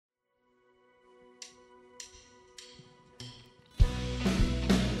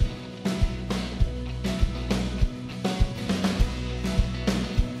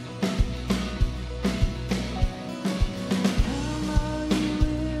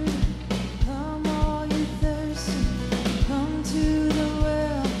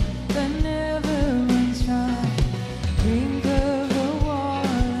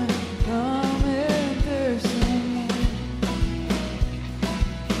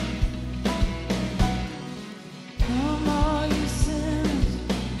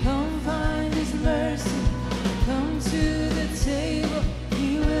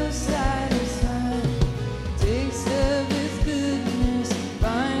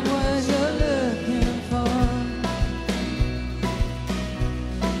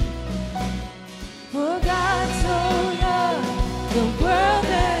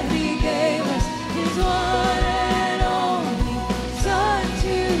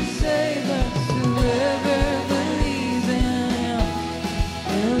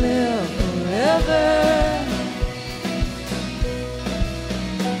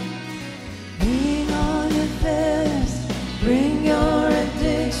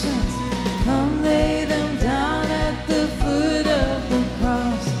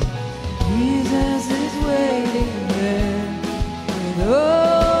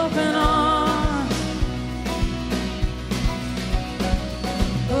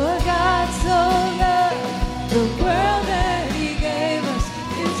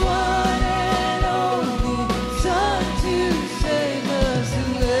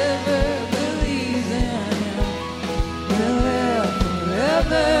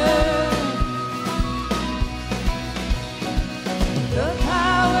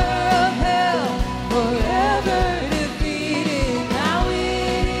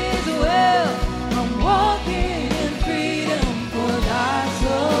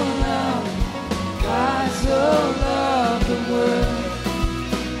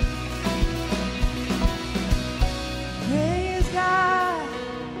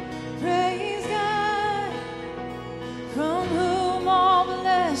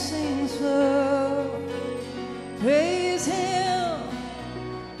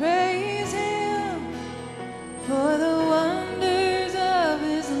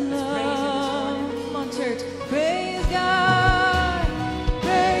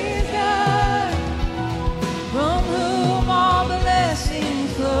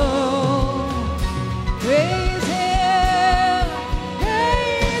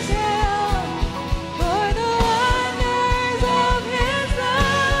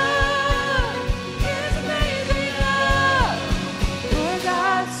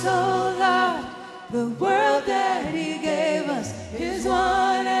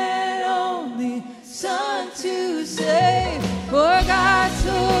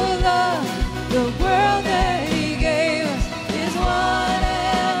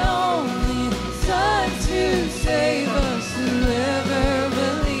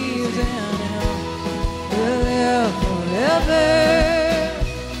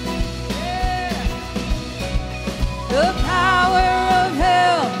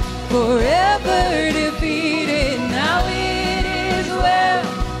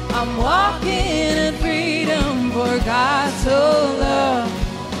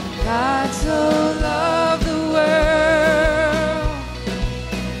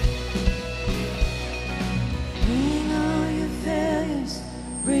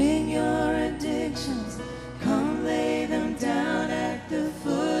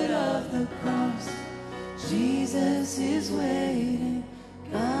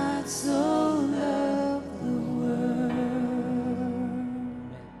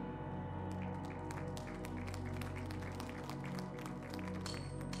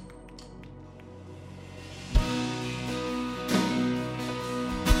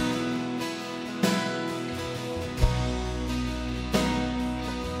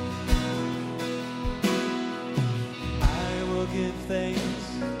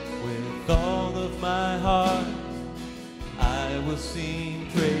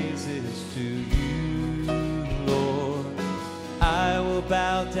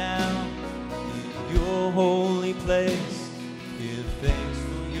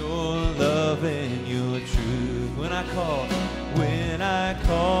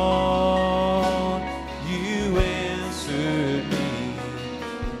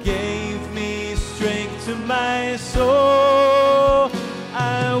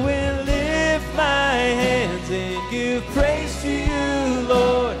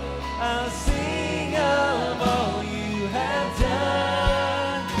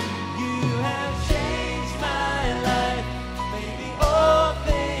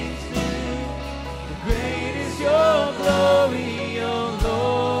Great is your glory, O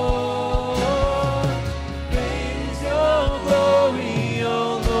Lord.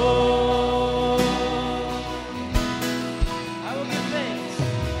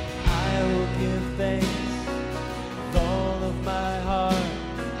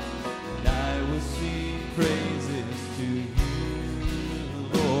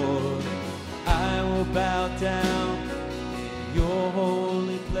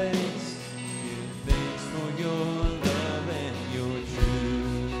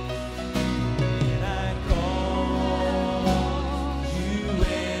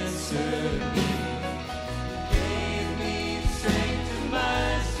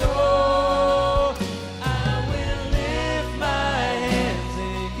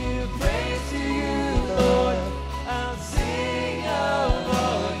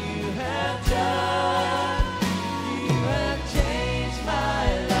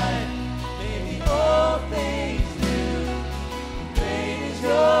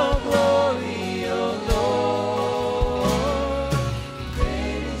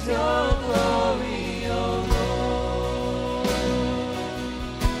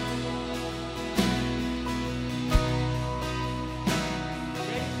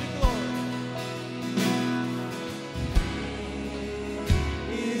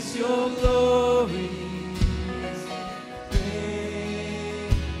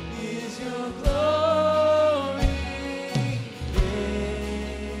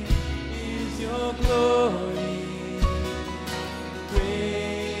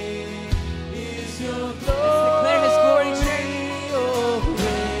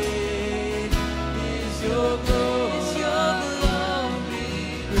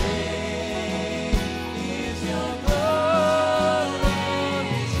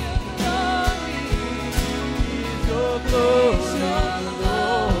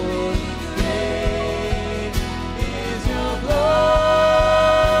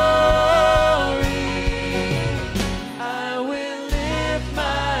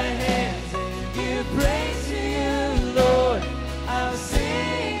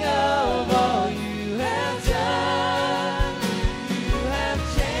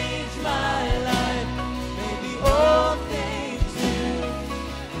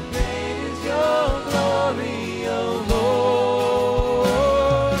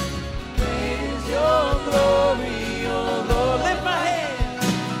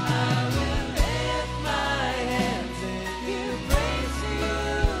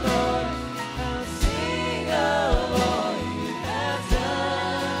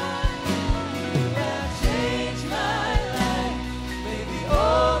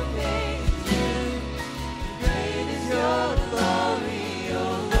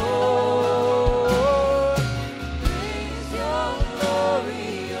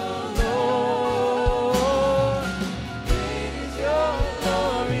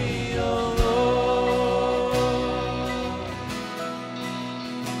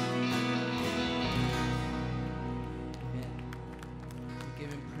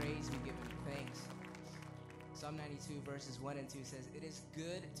 praise, we give him thanks. Psalm 92 verses 1 and 2 says, "It is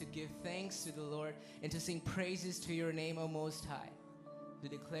good to give thanks to the Lord and to sing praises to your name, O Most High, to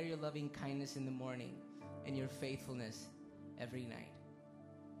declare your loving kindness in the morning and your faithfulness every night."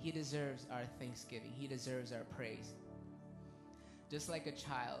 He deserves our thanksgiving. He deserves our praise. Just like a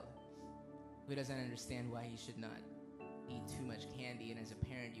child who doesn't understand why he should not eat too much candy, and as a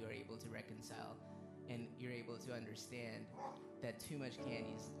parent you are able to reconcile and you're able to understand that too much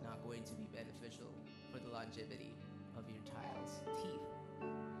candy is not going to be beneficial for the longevity of your child's teeth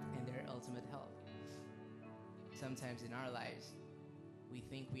and their ultimate health. Sometimes in our lives, we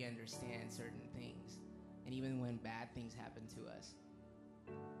think we understand certain things, and even when bad things happen to us,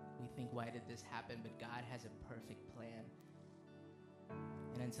 we think, why did this happen? But God has a perfect plan.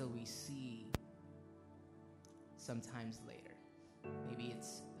 And until we see sometimes later, maybe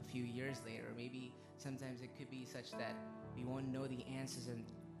it's a few years later, or maybe sometimes it could be such that we won't know the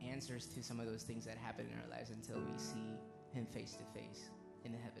answers to some of those things that happen in our lives until we see him face to face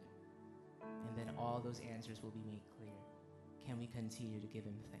in heaven. And then all those answers will be made clear. Can we continue to give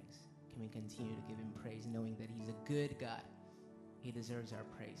him thanks? Can we continue to give him praise, knowing that he's a good God? He deserves our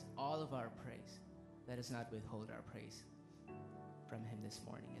praise, all of our praise. Let us not withhold our praise from him this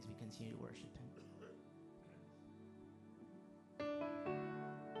morning as we continue to worship him.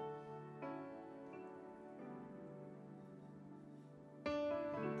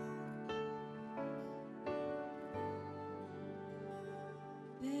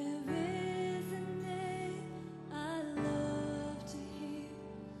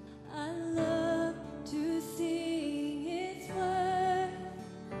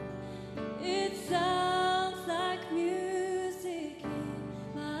 It sounds like music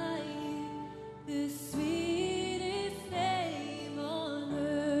in my ear.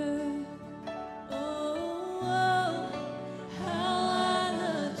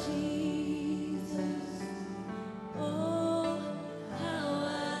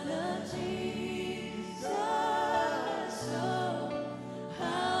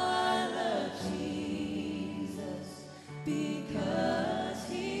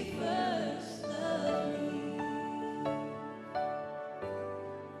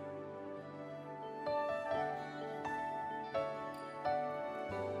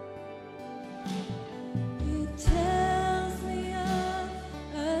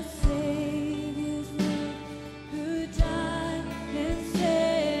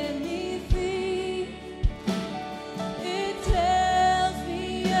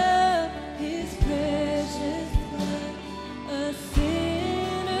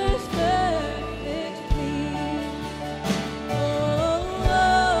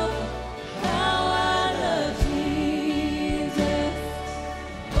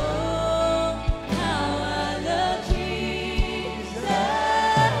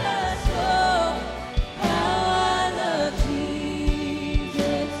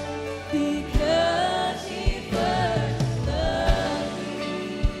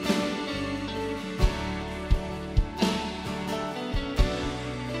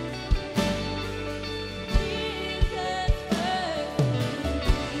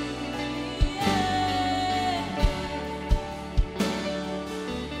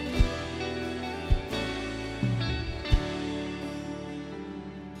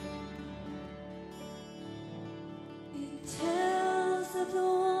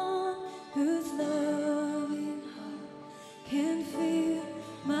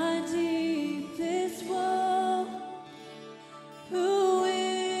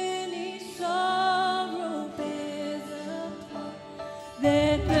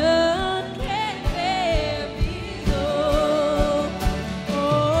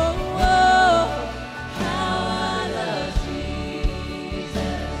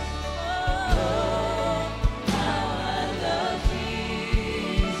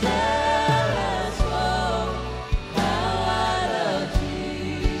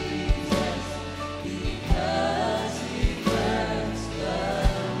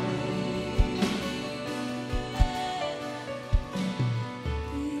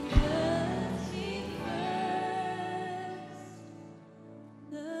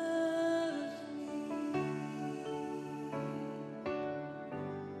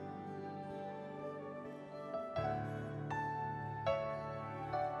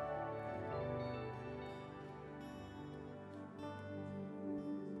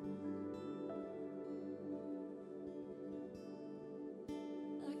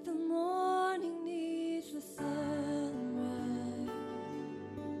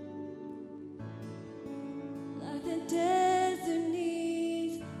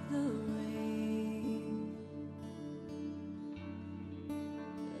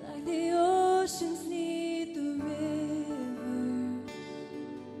 the oceans need the rivers.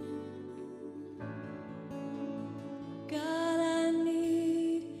 God, I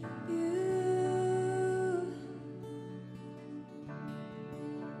need you.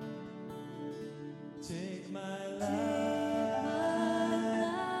 Take my life,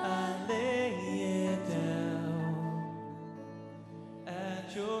 I lay it down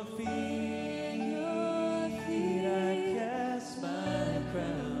at your feet. I cast my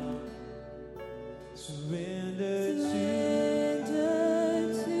crown, surrender to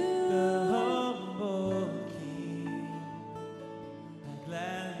the humble King. I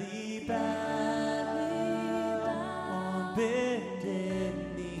gladly bow on bended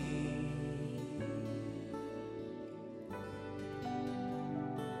knee.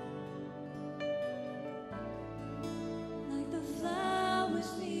 Like the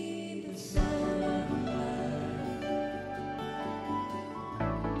flowers need the sunlight,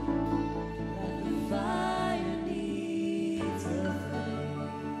 like the fire needs a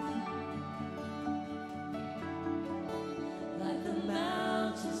flame, like the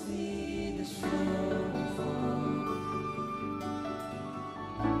mountains need the snowfall.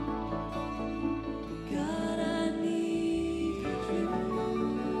 God, I need you.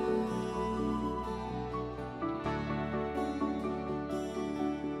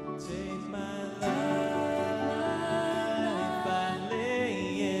 Take my life, I lay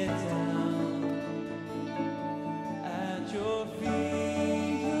it down at your feet.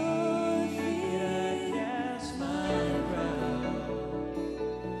 I cast my crown,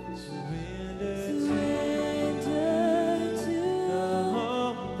 surrender to the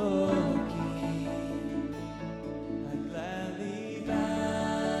humble King. I gladly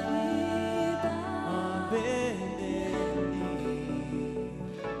bow on bended knee.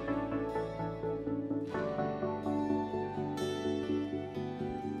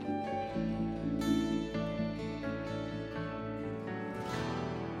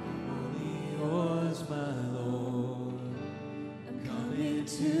 Only yours, my Lord, I'm coming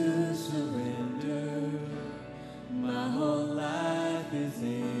to surrender. My whole life is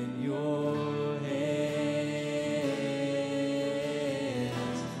in your hands.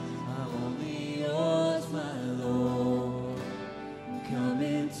 I'm only yours, my Lord,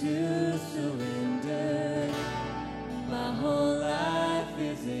 coming to surrender. My whole life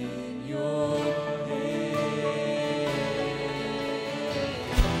is in your hands.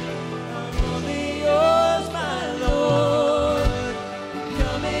 I'm only yours, my Lord,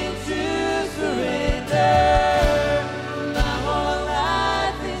 coming to surrender. My whole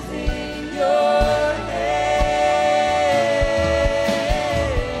life is in your hands.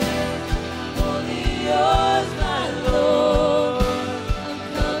 Only yours, my Lord, I'm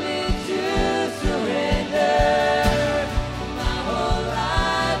coming to surrender. My whole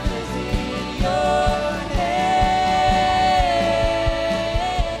life is in your hands.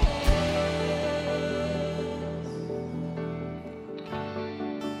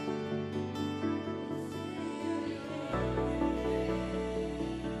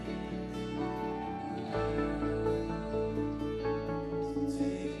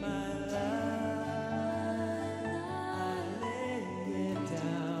 Take my life, I lay it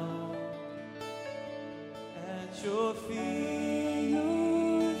down at your feet.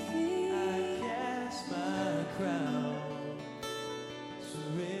 I cast my crown,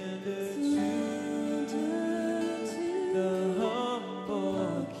 surrender to the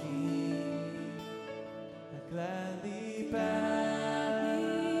humble King. I gladly bow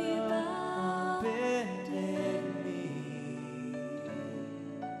on bended knee.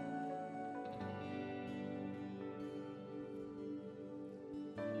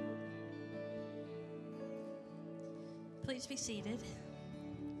 Please be seated.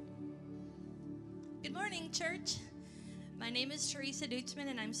 Good morning, church. My name is Teresa Dutzman,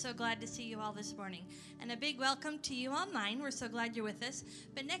 and I'm so glad to see you all this morning. And a big welcome to you online. We're so glad you're with us.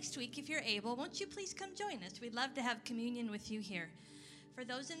 But next week, if you're able, won't you please come join us? We'd love to have communion with you here. For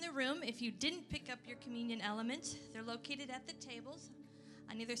those in the room, if you didn't pick up your communion elements, they're located at the tables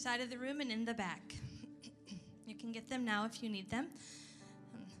on either side of the room and in the back. You can get them now if you need them.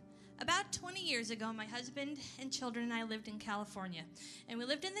 About 20 years ago, my husband and children and I lived in California. And we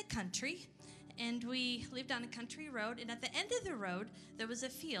lived in the country, and we lived on a country road. And at the end of the road, there was a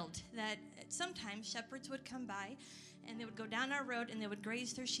field that sometimes shepherds would come by, and they would go down our road, and they would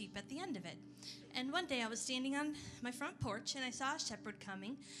graze their sheep at the end of it. And one day, I was standing on my front porch, and I saw a shepherd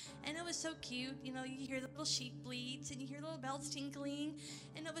coming, and it was so cute. You know, you hear the little sheep bleats, and you hear little bells tinkling,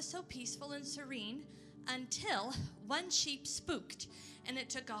 and it was so peaceful and serene until one sheep spooked. And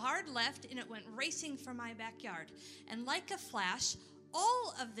it took a hard left, and it went racing for my backyard. And like a flash,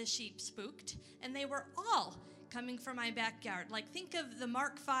 all of the sheep spooked, and they were all coming from my backyard. Like, think of the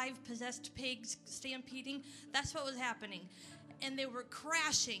Mark V possessed pigs stampeding. That's what was happening. And they were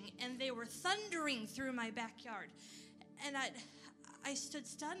crashing, and they were thundering through my backyard. And I stood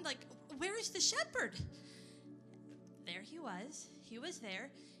stunned, like, where is the shepherd? There he was. He was there.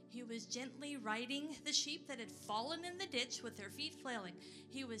 He was gently riding the sheep that had fallen in the ditch with their feet flailing.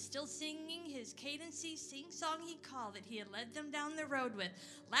 He was still singing his cadency sing-song he called that he had led them down the road with.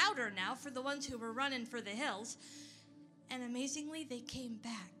 Louder now for the ones who were running for the hills. And amazingly, they came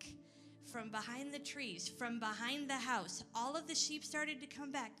back from behind the trees, from behind the house. All of the sheep started to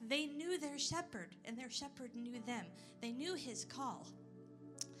come back. They knew their shepherd, and their shepherd knew them. They knew his call.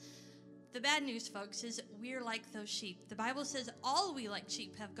 The bad news, folks, is we're like those sheep. The Bible says all we like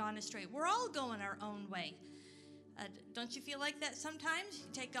sheep have gone astray. We're all going our own way. Don't you feel like that sometimes? You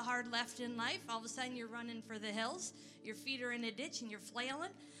take a hard left in life, all of a sudden you're running for the hills, your feet are in a ditch and you're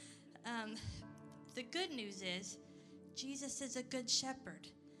flailing. The good news is Jesus is a good shepherd.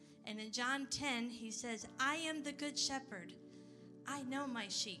 And in John 10, he says, I am the good shepherd. I know my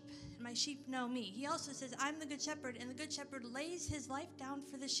sheep, and my sheep know me. He also says, I'm the good shepherd, and the good shepherd lays his life down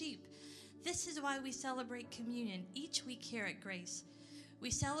for the sheep. This is why we celebrate communion each week here at Grace.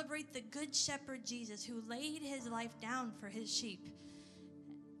 We celebrate the good shepherd Jesus who laid his life down for his sheep.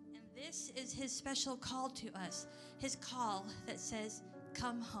 And this is his special call to us, his call that says,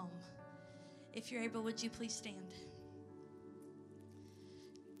 come home. If you're able, would you please stand?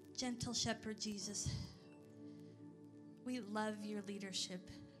 Gentle shepherd Jesus, we love your leadership.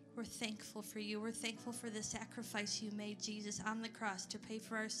 We're thankful for you. We're thankful for the sacrifice you made, Jesus, on the cross to pay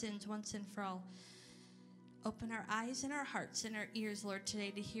for our sins once and for all. Open our eyes and our hearts and our ears, Lord, today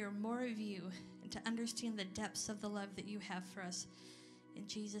to hear more of you and to understand the depths of the love that you have for us. In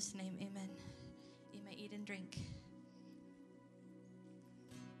Jesus' name, amen. You may eat and drink.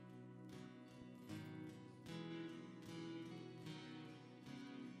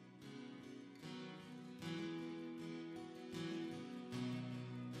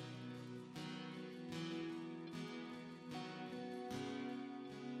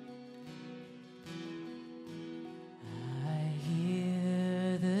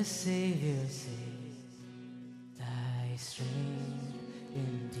 The Savior says, thy strength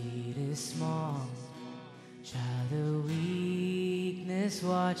indeed is small. Child of weakness,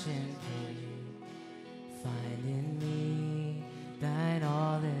 watch and pray. Find in me thine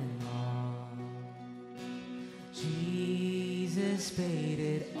all in all. Jesus paid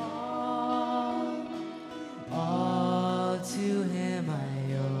it all to him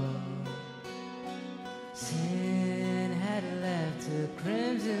I owe. Sin had left a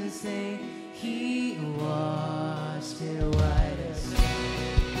crimson stain, he washed it white as snow.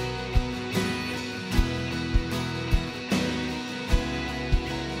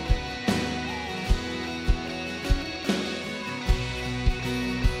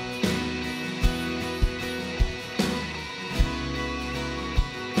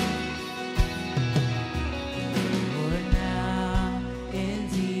 For now,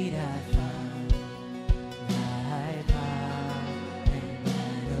 indeed I find thy power and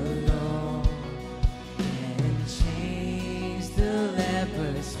thine alone can change the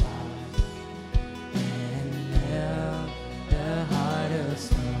leper's spots and melt the heart of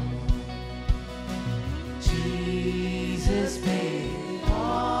stone. Jesus paid it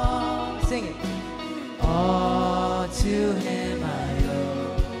all. Sing it. All to him I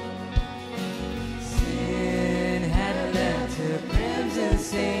owe. Sin had left a crimson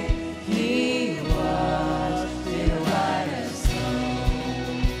stain, he washed it white as snow.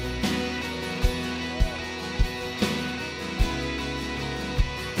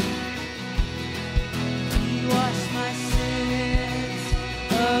 He washed my sins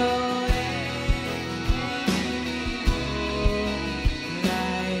away,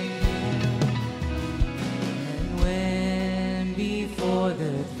 like him. And when before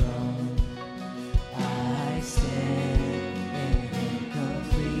the throne I stand in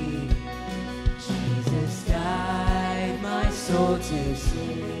complete, Jesus died my soul to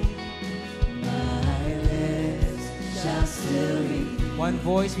save. My lips shall still be. One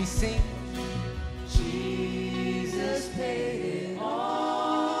voice we sing. Jesus paid it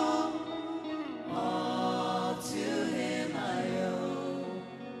all to him I owe.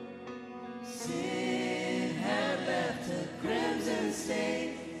 Sin had left a crimson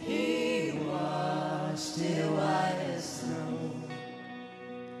stain, he washed it white as snow.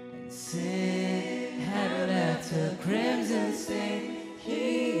 And sin had left a crimson stain,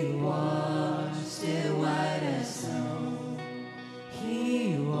 he washed it white as snow.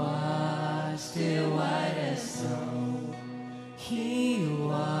 He washed it white as snow. He He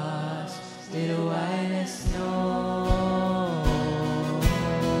washed it white as snow.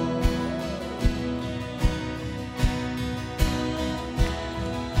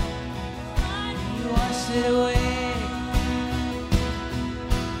 He washed it away.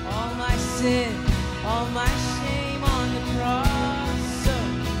 All my sin, all my shame on the cross. So,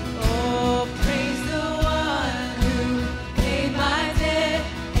 oh, praise the one who paid my debt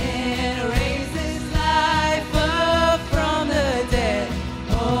and raised his life up from the dead.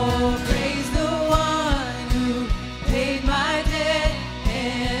 Oh, praise the one who paid my debt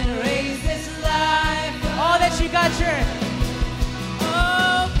and raised his life up. All that you got, church.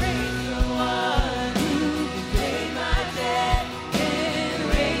 Oh, praise the one who paid my debt and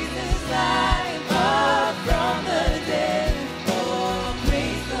raised his life up from the dead. Oh,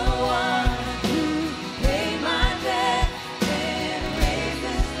 praise the one who paid my debt and raised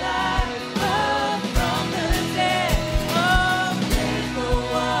his life up from the dead. Oh, praise the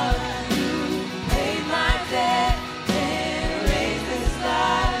one who paid my debt and raised his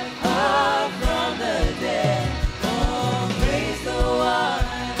life up from the dead. Oh, praise the one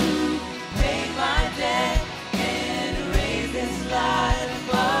who paid my debt and raised his life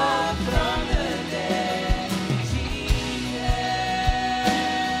up from the dead.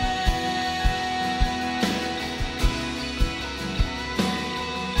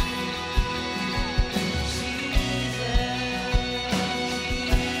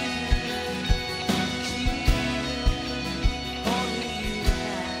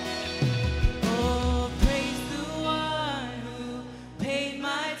 Oh, praise the one who paid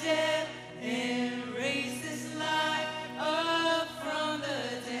my debt and raised his life up from the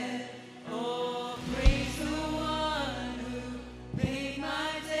dead. Oh, praise the one who paid